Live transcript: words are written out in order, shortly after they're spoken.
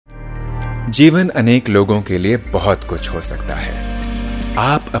जीवन अनेक लोगों के लिए बहुत कुछ हो सकता है।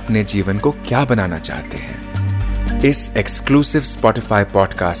 आप अपने जीवन को क्या बनाना चाहते हैं? इस एक्सक्लूसिव स्पॉटिफाई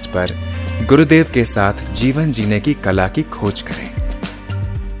पॉडकास्ट पर गुरुदेव के साथ जीवन जीने की कला की खोज करें।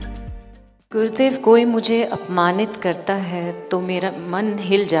 गुरुदेव, कोई मुझे अपमानित करता है तो मेरा मन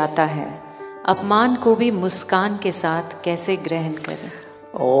हिल जाता है। अपमान को भी मुस्कान के साथ कैसे ग्रहण करें?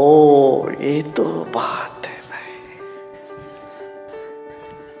 ये तो बात है भाई।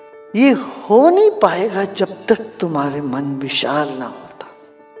 ये हो नहीं पाएगा जब तक तुम्हारे मन विशाल ना होता।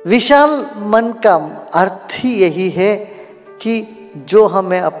 विशाल मन का अर्थ ही यही है कि जो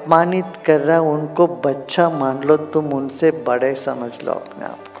हमें अपमानित कर रहा है उनको बच्चा मान लो, तुम उनसे बड़े समझ लो अपने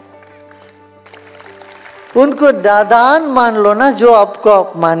आप को। उनको नादान मान लो ना, जो आपको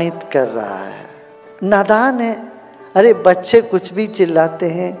अपमानित कर रहा है नादान है। अरे बच्चे कुछ भी चिल्लाते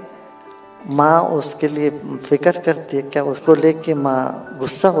हैं, माँ उसके लिए फिक्र करती है क्या? उसको लेके माँ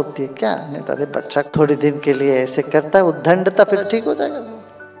गुस्सा होती है क्या? नहीं, अरे बच्चा थोड़ी दिन के लिए ऐसे करता है, उद्दंडता, फिर ठीक हो जाएगा।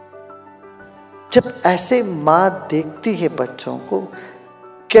 जब ऐसे माँ देखती है बच्चों को,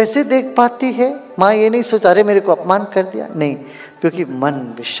 कैसे देख पाती है? माँ ये नहीं सोचा अरे मेरे को अपमान कर दिया, नहीं, क्योंकि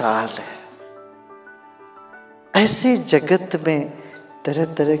मन विशाल है। ऐसे जगत में तरह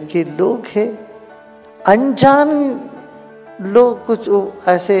तरह के लोग हैं, अनजान लोग कुछ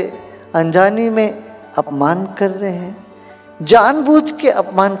ऐसे अनजानी में अपमान कर रहे हैं, जानबूझ के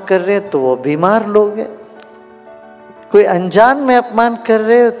अपमान कर रहे हैं तो वो बीमार लोग हैं। कोई अनजान में अपमान कर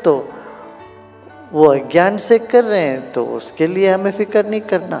रहे हो तो वो अज्ञान से कर रहे हैं, तो उसके लिए हमें फिक्र नहीं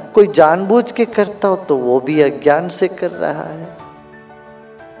करना। कोई जानबूझ के करता हो तो वो भी अज्ञान से कर रहा है,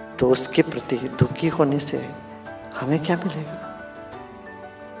 तो उसके प्रति दुखी होने से हमें क्या मिलेगा?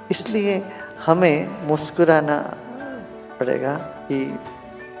 इसलिए हमें मुस्कुराना पड़ेगा कि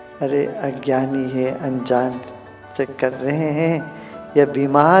अरे अज्ञानी है, अनजान से कर रहे हैं, या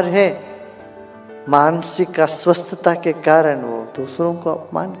बीमार है, मानसिक अस्वस्थता के कारण वो दूसरों को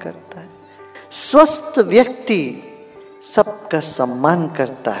अपमान करता है। स्वस्थ व्यक्ति सबका सम्मान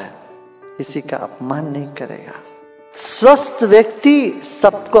करता है, किसी का अपमान नहीं करेगा। स्वस्थ व्यक्ति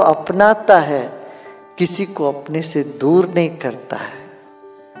सबको अपनाता है, किसी को अपने से दूर नहीं करता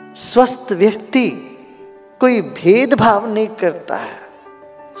है। स्वस्थ व्यक्ति कोई भेदभाव नहीं करता है।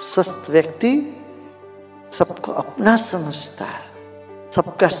 स्वस्थ व्यक्ति सबको अपना समझता है,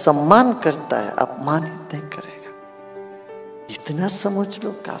 सबका सम्मान करता है, अपमानित नहीं करेगा। इतना समझ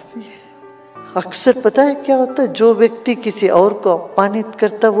लो काफी है। अक्सर पता है क्या होता है, जो व्यक्ति किसी और को अपमानित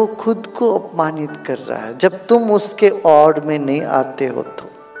करता है वो खुद को अपमानित कर रहा है। जब तुम उसके ओर में नहीं आते हो तो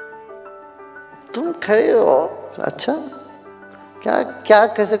तुम खड़े हो, अच्छा क्या क्या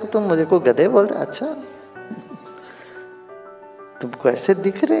कैसे तुम मुझे को गधे बोल रहे? अच्छा तुमको ऐसे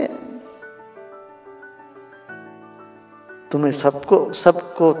दिख रहे हैं, तुम्हें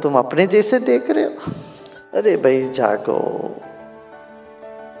सबको तुम अपने जैसे देख रहे हो। अरे भाई जागो।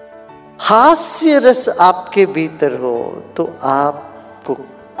 हास्य रस आपके भीतर हो तो आपको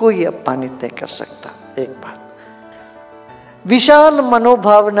कोई अपमानित नहीं कर सकता, एक बात। विशाल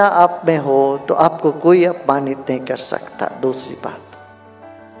मनोभावना आप में हो तो आपको कोई अपमानित नहीं कर सकता, दूसरी बात।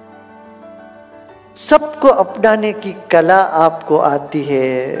 सबको अपनाने की कला आपको आती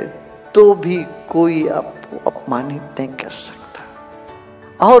है तो भी कोई आपको अपमानित नहीं कर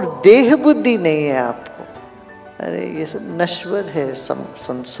सकता। और देह बुद्धि नहीं है आपको। अरे ये सब नश्वर है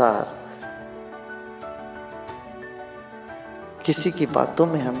संसार, किसी की बातों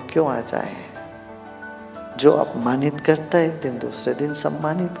में हम क्यों आ जाएं? जो अपमानित करता है एक दिन दूसरे दिन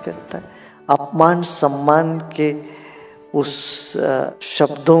सम्मानित करता है। अपमान सम्मान के उस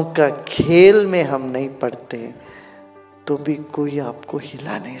शब्दों का खेल में हम नहीं पड़ते तो भी कोई आपको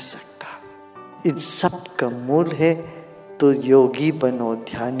हिला नहीं सकता। इन सब का मूल है तो योगी बनो,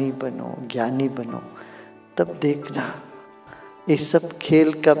 ध्यानी बनो, ज्ञानी बनो, तब देखना इस सब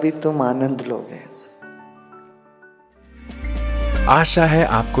खेल का भी तुम आनंद लोगे। आशा है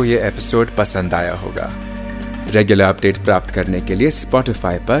आपको ये एपिसोड पसंद आया होगा। रेगुलर अपडेट प्राप्त करने के लिए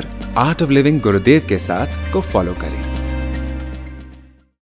स्पॉटिफाई पर आर्ट ऑफ लिविंग गुरुदेव के साथ को फॉलो करें।